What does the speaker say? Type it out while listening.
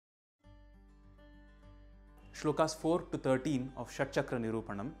Shlokas 4 to 13 of Shat Chakra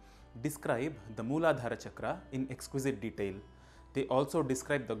Nirupanam describe the Muladhara Chakra in exquisite detail. They also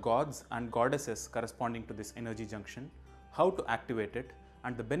describe the gods and goddesses corresponding to this energy junction, how to activate it,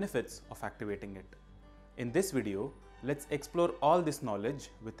 and the benefits of activating it. In this video, let's explore all this knowledge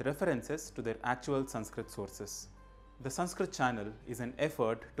with references to their actual Sanskrit sources. The Sanskrit channel is an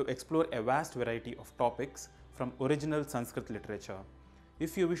effort to explore a vast variety of topics from original Sanskrit literature.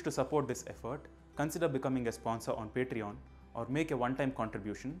 If you wish to support this effort, consider becoming a sponsor on Patreon or make a one-time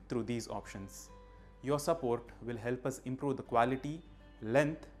contribution through these options. Your support will help us improve the quality,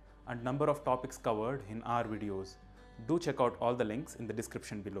 length, and number of topics covered in our videos. Do check out all the links in the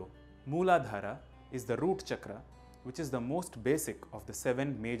description below. Muladhara is the root chakra, which is the most basic of the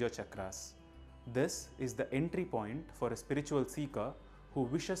 7 major chakras. This is the entry point for a spiritual seeker who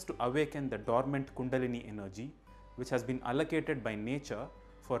wishes to awaken the dormant Kundalini energy, which has been allocated by nature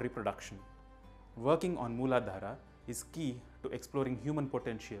for reproduction. Working on Muladhara is key to exploring human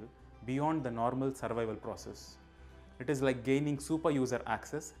potential beyond the normal survival process. It is like gaining super user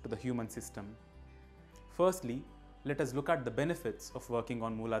access to the human system. Firstly, let us look at the benefits of working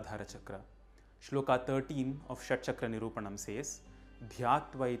on Muladhara Chakra. Shloka 13 of Shat Chakra Nirupanam says,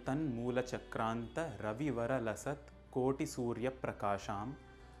 Dhyatvaitan Mula Chakranta Ravivara Lasat Koti Surya Prakasham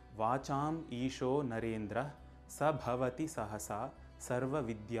Vacham Isho Narendra Sabhavati Sahasa Sarva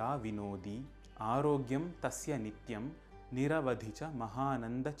Vidya Vinodi Arogyam Tasya Nityam Niravadhicha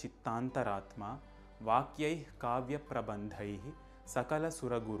Mahananda Chittantaratma Vakyai Kavya Prabandhaihi Sakala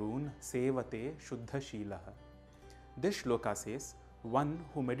Suragurun Sevate Shuddha Shilaha. This shloka says, one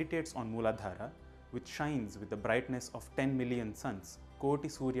who meditates on Muladhara, which shines with the brightness of 10 million suns, Koti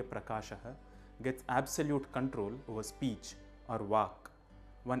Surya Prakashaha, gets absolute control over speech or vak.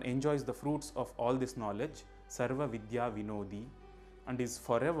 One enjoys the fruits of all this knowledge, Sarva Vidya Vinodi, and is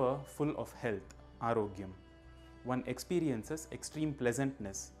forever full of health, Arogyam. One experiences extreme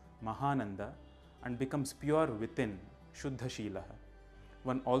pleasantness, Mahananda, and becomes pure within, Shuddha Shilaha.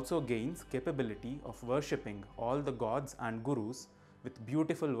 One also gains capability of worshipping all the gods and gurus with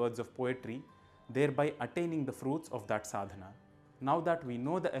beautiful words of poetry, thereby attaining the fruits of that sadhana. Now that we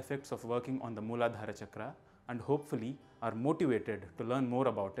know the effects of working on the Muladhara Chakra and hopefully are motivated to learn more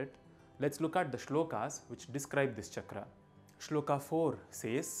about it, let's look at the shlokas which describe this chakra. Shloka 4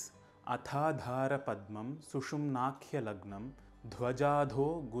 says, Athadhara Padmam Sushumnakhya Lagnam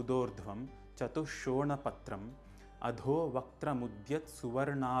Dhvajadho Gudordhvam Chatushona Patram Adho Vaktramudyat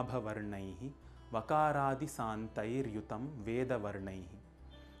Suvarnabha Varnaihi Vakaradi Santair Yutam Veda Varnaihi.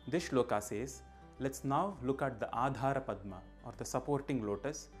 This shloka says, let's now look at the Adhara Padma or the supporting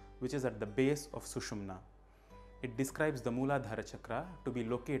lotus, which is at the base of Sushumna. It describes the Muladhara Chakra to be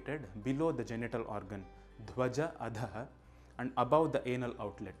located below the genital organ, Dhvaja Adhaha, and above the anal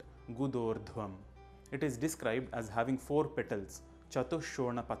outlet, Gudordhvam. It is described as having 4 petals,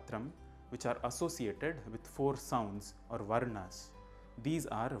 Chatushona Patram, which are associated with 4 sounds or varnas. These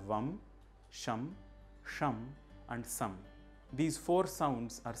are Vam, Sham, Sham, and Sam. These 4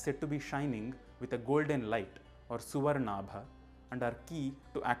 sounds are said to be shining with a golden light or Suvarnabha and are key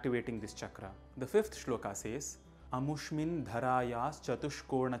to activating this chakra. The 5th shloka says, Amushmin Dharayas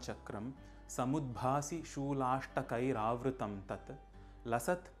Chatushkona Chakram Samudbhasi Shulashtakai Ravrutam Tat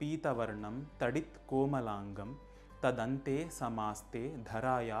Lasat Pita Varnam Tadit Komalangam Tadante Samaste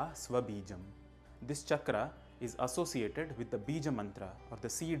Dharaya Swabijam. This chakra is associated with the Bija mantra or the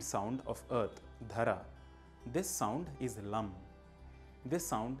seed sound of earth, Dhara. This sound is Lam. This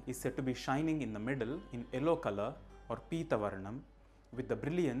sound is said to be shining in the middle in yellow color or Pita Varnam with the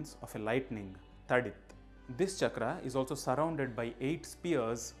brilliance of a lightning, Tadit. This chakra is also surrounded by 8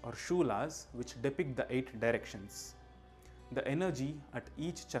 spears or shulas which depict the 8 directions. The energy at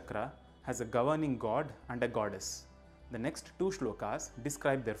each chakra has a governing god and a goddess. The next 2 shlokas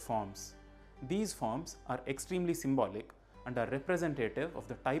describe their forms. These forms are extremely symbolic and are representative of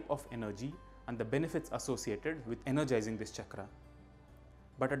the type of energy and the benefits associated with energizing this chakra.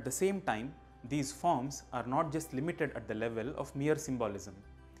 But at the same time, these forms are not just limited at the level of mere symbolism.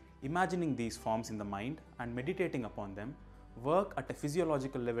 Imagining these forms in the mind and meditating upon them work at a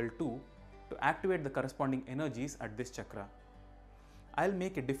physiological level too to activate the corresponding energies at this chakra. I'll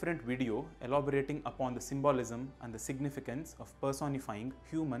make a different video elaborating upon the symbolism and the significance of personifying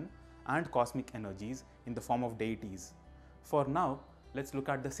human and cosmic energies in the form of deities. For now, let's look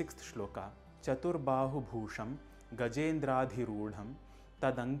at the 6th shloka. Chaturbahu Bhusham Gajendradhirudham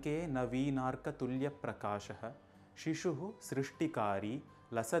Tadanke Naveenarka Tulya Prakashaha Shishuhu Srishtikari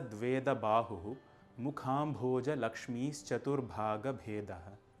Lasadveda Bahu Mukhambhoja Lakshmi's Chaturbhaga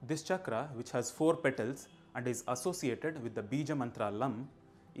Bhedaha. This chakra, which has 4 petals and is associated with the Bija mantra Lam,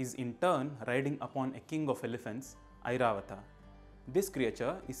 is in turn riding upon a king of elephants, Airavata. This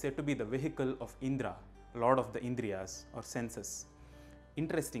creature is said to be the vehicle of Indra, lord of the Indriyas or senses.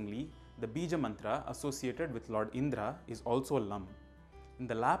 Interestingly, the Bija mantra associated with Lord Indra is also Lam. In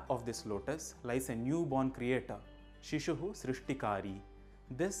the lap of this lotus lies a newborn creator, Shishuhu Srishtikari.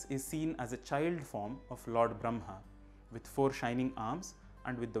 This is seen as a child form of Lord Brahma, with 4 shining arms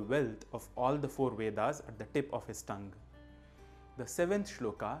and with the wealth of all the 4 Vedas at the tip of his tongue. The 7th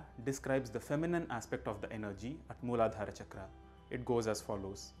shloka describes the feminine aspect of the energy at Muladhara Chakra. It goes as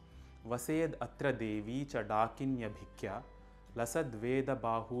follows. Vased atra devi cha dakinya bhikya lasad veda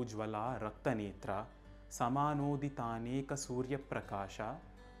bahujvala raktanetra samanoditaneka surya prakasha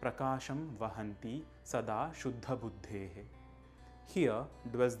prakasham vahanti sada shuddha buddhehe. Here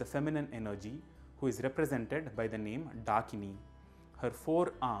dwells the feminine energy who is represented by the name Dakini. Her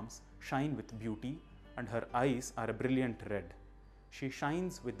 4 arms shine with beauty and her eyes are a brilliant red. She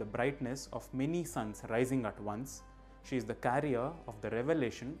shines with the brightness of many suns rising at once. She is the carrier of the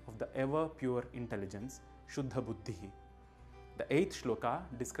revelation of the ever pure intelligence, Shuddha Buddhihi. The 8th shloka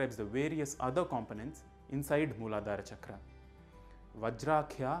describes the various other components inside Muladhara Chakra.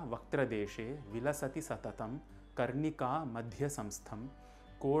 Vajrakhya Vaktradeshe Vilasati Satatam Karnika Madhya Samstham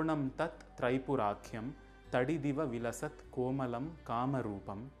Kornam Tat Traipurakyam Tadidiva Vilasat Komalam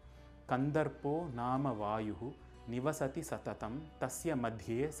Kamarupam Kandarpo Nama Vayuhu Nivasati Satatam Tasya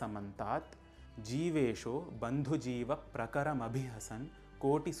Madhye Samantat Jivesho Bandhujiva Prakaramabhihasan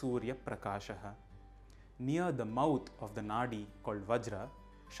Koti Surya Prakashaha. Near the mouth of the nadi called Vajra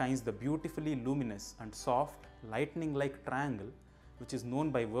shines the beautifully luminous and soft lightning-like triangle which is known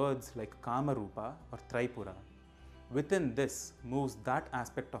by words like Kamarupa or Traipura. Within this moves that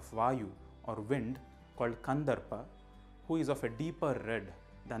aspect of Vayu or wind called Kandarpa, who is of a deeper red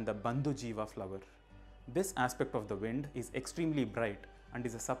than the Bandhujiva flower. This aspect of the wind is extremely bright and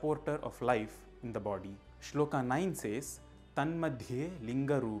is a supporter of life in the body. Shloka 9 says, Tanmadhye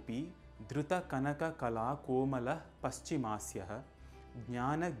lingarupi dhruta kanaka kala komala paschimāsyaha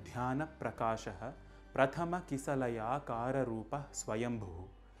jnana dhyana prakashaha prathama kisalaya kara rupa swayambhu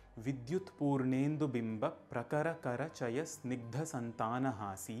vidyut purnendu bimba prakara kara chaya snigdha santana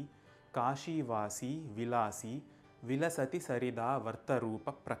hasi kashi vasi vilasi vilasati sarida varta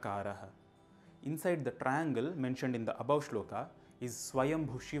rupa prakaraha. Inside the triangle mentioned in the above shloka is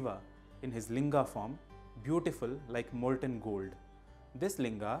Swayambhu Shiva in his linga form, beautiful like molten gold. This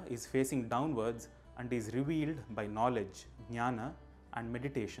linga is facing downwards and is revealed by knowledge, jnana, and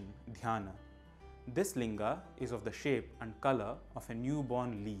meditation, dhyana. This linga is of the shape and color of a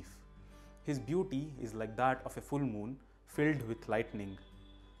newborn leaf. His beauty is like that of a full moon filled with lightning.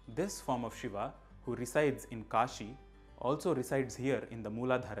 This form of Shiva, who resides in Kashi, also resides here in the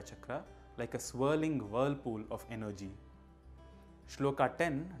Muladhara Chakra like a swirling whirlpool of energy. Shloka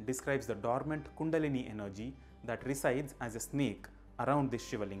 10 describes the dormant Kundalini energy that resides as a snake around this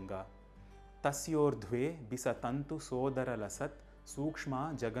Shivalinga. Tasyordhve bisatantu sodara lasat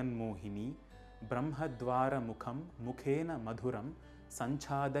sukshma jaganmohini brahmadvara mukham mukhena madhuram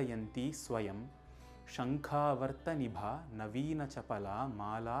sanchadayanti swayam shankhavarta nibha navina chapala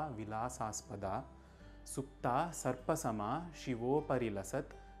mala vilasaspada sukta sarpasama shivoparilasat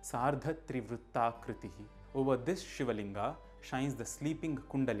sardha trivritta kritihi. Over this Shivalinga shines the sleeping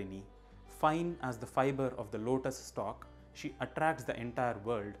Kundalini. Fine as the fiber of the lotus stalk, she attracts the entire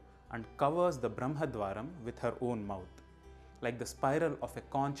world and covers the Brahmadwaram with her own mouth. Like the spiral of a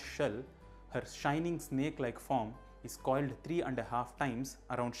conch shell, her shining snake-like form is coiled 3.5 times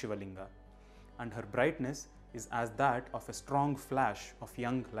around Shivalinga, and her brightness is as that of a strong flash of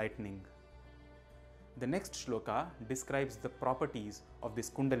young lightning. The next shloka describes the properties of this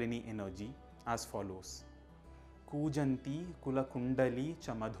Kundalini energy as follows. Kujanti kula kundali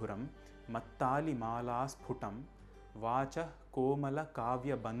cha madhuram mattali mala sphutam vacha komala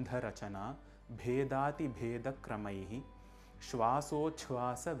kavya bandha rachana bhedati bheda kramaihi shvaso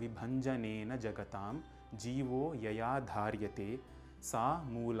chvasa vibhanjanena jagatam jivo yaya dharyate sa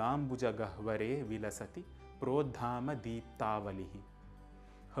moolambuja gahvare vilasati prodhama deeptavalihi.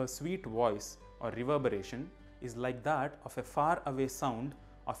 Her sweet voice or reverberation is like that of a far-away sound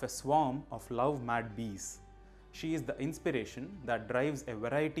of a swarm of love-mad bees. She is the inspiration that drives a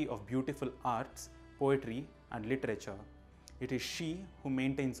variety of beautiful arts, poetry, and literature. It is she who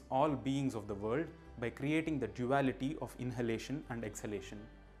maintains all beings of the world by creating the duality of inhalation and exhalation,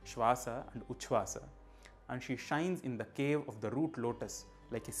 Shvasa and Uchvasa, and she shines in the cave of the root lotus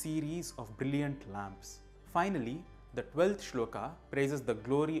like a series of brilliant lamps. Finally, the 12th shloka praises the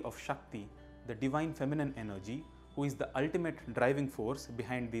glory of Shakti, the divine feminine energy, who is the ultimate driving force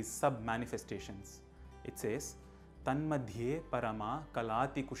behind these sub-manifestations. It says, तन्मध्ये परमा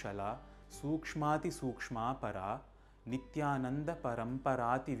कलाति कुशला सूक्ष्माति सूक्ष्मा परा नित्यानंद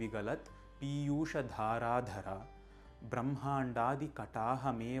परंपराति विगलत पीयूष धाराधरा ब्रह्मांडादि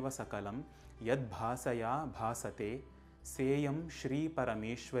कटाहमेव सकलं यद्भासया भासते सेयं श्री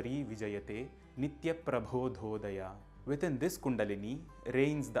परमेश्वरी विजयते नित्य प्रबोधोदया. Within this Kundalini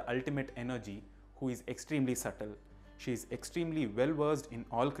reigns the ultimate energy who is extremely subtle. She is extremely well versed in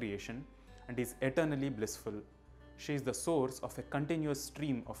all creation and is eternally blissful. She is the source of a continuous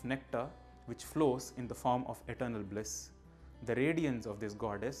stream of nectar which flows in the form of eternal bliss. The radiance of this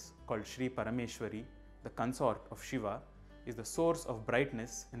goddess, called Shri Parameshwari, the consort of Shiva, is the source of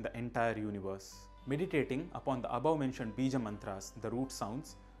brightness in the entire universe. Meditating upon the above mentioned Bija mantras, the root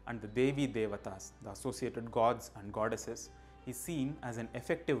sounds, and the Devi Devatas, the associated gods and goddesses, is seen as an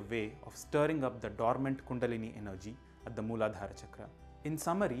effective way of stirring up the dormant Kundalini energy at the Muladhara Chakra. In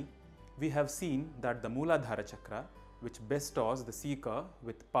summary, we have seen that the Muladhara Chakra, which bestows the seeker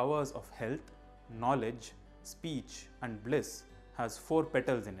with powers of health, knowledge, speech and bliss, has 4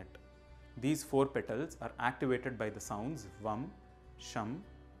 petals in it. These 4 petals are activated by the sounds Vam, Sham,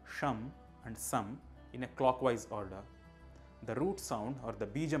 Sham and Sam in a clockwise order. The root sound or the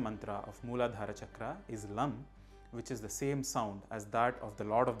Bija mantra of Muladhara Chakra is Lam, which is the same sound as that of the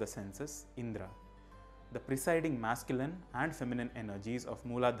Lord of the Senses, Indra. The presiding masculine and feminine energies of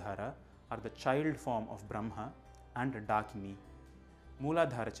Muladhara are the child form of Brahma and Dakini.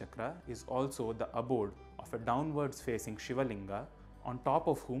 Muladhara Chakra is also the abode of a downwards facing Shivalinga, on top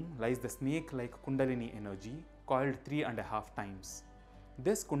of whom lies the snake-like Kundalini energy coiled 3.5 times.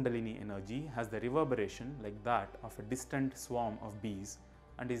 This Kundalini energy has the reverberation like that of a distant swarm of bees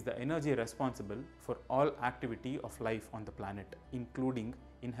and is the energy responsible for all activity of life on the planet, including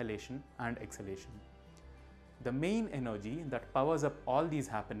inhalation and exhalation. The main energy that powers up all these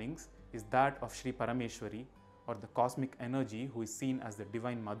happenings is that of Shri Parameshwari, or the cosmic energy who is seen as the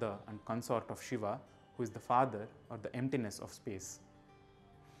divine mother and consort of Shiva, who is the father or the emptiness of space.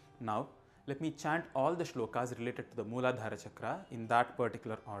 Now, let me chant all the shlokas related to the Muladhara Chakra in that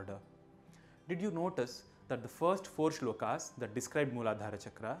particular order. Did you notice that the first 4 shlokas that describe Muladhara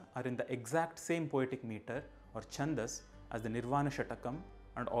Chakra are in the exact same poetic meter or chandas as the Nirvana Shatakam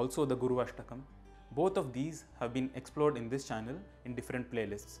and also the Guru Ashtakam? Both of these have been explored in this channel in different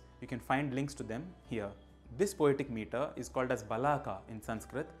playlists. You can find links to them here. This poetic meter is called as Balaka in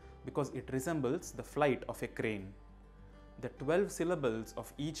Sanskrit because it resembles the flight of a crane. The 12 syllables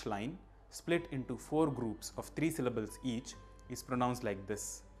of each line, split into 4 groups of 3 syllables each, is pronounced like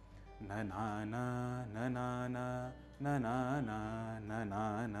this: na na na na na na na na na na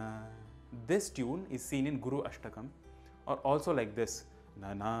na na. This tune is seen in Guru Ashtakam, or also like this: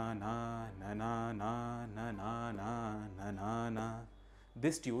 na na na na na na na na na na na.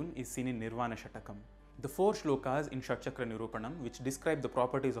 This tune is seen in Nirvana Shatakam. The 4 shlokas in Shatchakra Nirupanam which describe the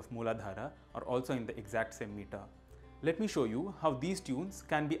properties of Muladhara are also in the exact same meter. Let me show you how these tunes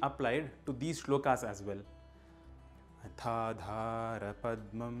can be applied to these shlokas as well. Athadhara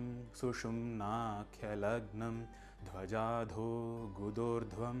padmam sushumnakhya lagnam dhvajadho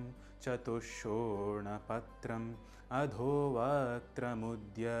gudordhvam chatushona patram adho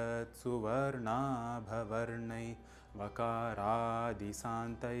vaktramudyat suvarna bhavarnai vakaradi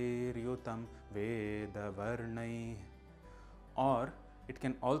santairyutam vedavarnai. Or it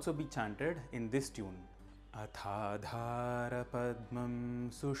can also be chanted in this tune. Athadhara padmam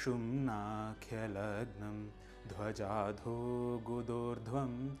sushumnakhya lagnam dhvajadho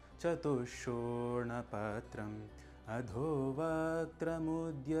gudordhvam chatushona patram adho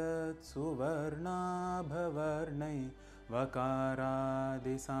vaktramudyat suvarna bhavarnai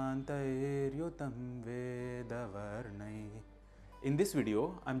vakaradi santairyutam vedavarnai. In this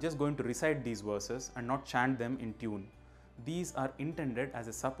video, I am just going to recite these verses and not chant them in tune. These are intended as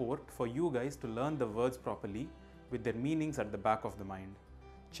a support for you guys to learn the words properly with their meanings at the back of the mind.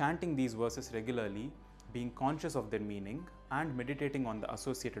 Chanting these verses regularly, being conscious of their meaning and meditating on the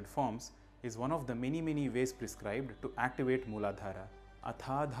associated forms is one of the many ways prescribed to activate Muladhara.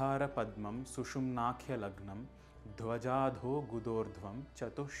 Athadhara padmam sushumnakhya lagnam dhvajadho gudordhvam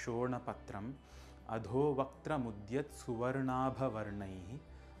chatushona patram adho vaktramudyat suvarnabha varnaihi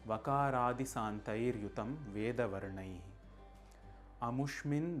vakaradi santairyutam vedavarnaihi.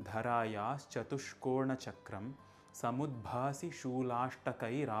 Amushmin dharayas chatushkorna chakram samudbhasi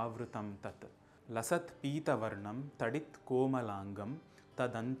shulashtakairavrutam tat lasat pita varnam tadit komalangam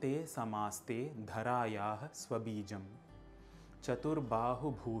tadante samaste dharayah swabijam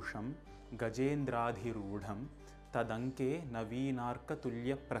chaturbahu bhusham gajendradhirudham tadanke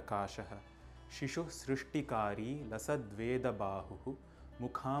navinarkatulya prakashah shishu srishtikari lasadveda bahu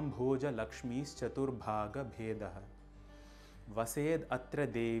मुखाम्भोज लक्ष्मीश्चतुर्भाग भेदः वसेद् अत्र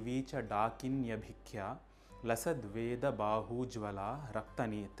देवी च डाकिन्यभिख्या लसद्वेद बाहूज्वला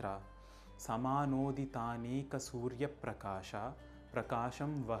रक्तनेत्रा समानोदितानेकसूर्यप्रकाशा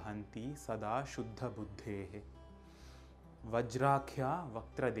प्रकाशं वहन्ति सदा शुद्धबुद्धेः वज्राख्या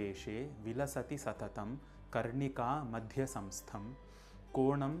वक्त्रदेशे विलसति सततं कर्णिका मध्यसंस्थं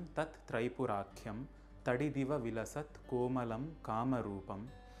कोणं तत् त्रैपुराख्यं तडिदिव विलसत् कोमलं कामरूपं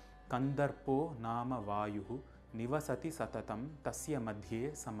कन्दर्पो नाम वायुः निवसति सततं तस्य मध्ये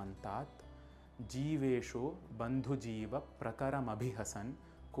समन्तात् जीवेशो बन्धुजीव प्रकरमभिहसन्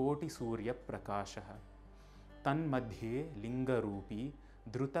कोटिसूर्यप्रकाशः तन्मध्ये लिङ्गरूपी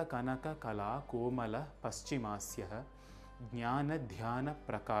धृतकनककला कोमलः पश्चिमास्यः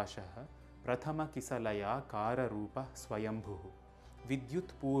ज्ञानध्यानप्रकाशः प्रथमकिसलयाकाररूपः स्वयंभुः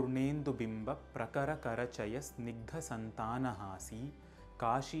विद्युत्पूर्णेन्दुबिम्बप्रकरकरचयस्निग्धसन्तानहासी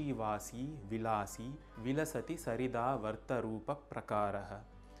काशीवासी विलासी विलसति सरिदावर्तरूपप्रकारः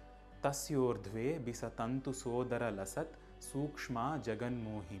तस्योर्ध्वे बिसतन्तु सोदरलसत् सूक्ष्मा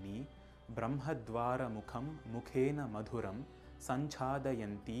जगन्मोहिनी ब्रह्मद्वारमुखं मुखेन मधुरं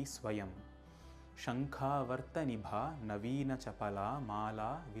सञ्छादयन्ती स्वयं शङ्खावर्तनिभा नवीनचपला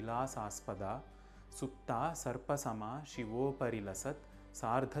माला विलासास्पदा सुप्ता सर्पसमा शिवोपरि लसत्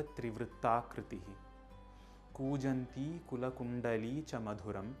सार्धत्रिवृत्ताकृतिः कूजन्ती कुलकुण्डली च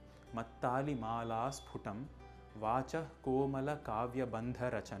मधुरं मत्तालिमालास्फुटं वाचः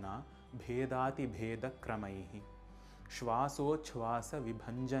कोमलकाव्यबन्धरचना भेदातिभेदक्रमैः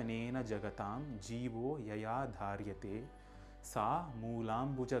श्वासोच्छ्वासविभञ्जनेन जगतां जीवो यया धार्यते सा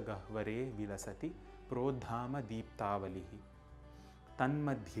मूलाम्बुजगह्वरे विलसति प्रोद्धामदीप्तावलिः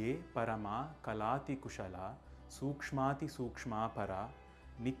तन्मध्ये परमा कलातिकुशला सूक्ष्मातिसूक्ष्मापरा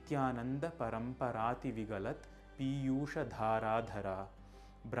नित्यानन्दपरम्परातिविगलत् पीयूषधाराधरा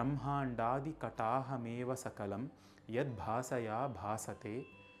ब्रह्माण्डादिकटाहमेव सकलं यद्भासया भासते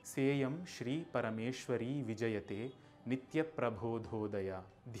सेयं श्रीपरमेश्वरी विजयते नित्यप्रबोधोदया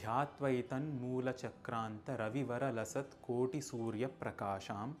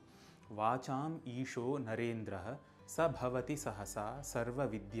ध्यात्वैतन्मूलचक्रान्तरविवरलसत्कोटिसूर्यप्रकाशां वाचाम् ईशो नरेन्द्रः स भवति सहसा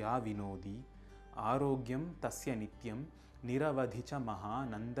सर्वविद्याविनोदी आरोग्यं तस्य नित्यं निरवधि च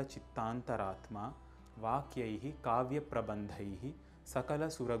महानन्दचित्तान्तरात्मा वाक्यैः काव्यप्रबन्धैः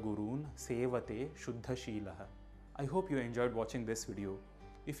सकलसुरगुरून् सेवते शुद्धशीलः. I hope you enjoyed watching this video.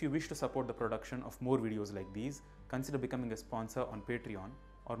 If you wish to support the production of more videos like these, consider becoming a sponsor on Patreon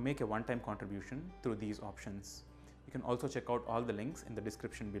or make a one-time contribution through these options. You can also check out all the links in the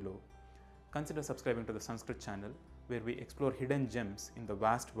description below. Consider subscribing to the Sanskrit channel where we explore hidden gems in the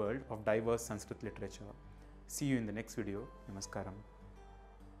vast world of diverse Sanskrit literature. See you in the next video. Namaskaram.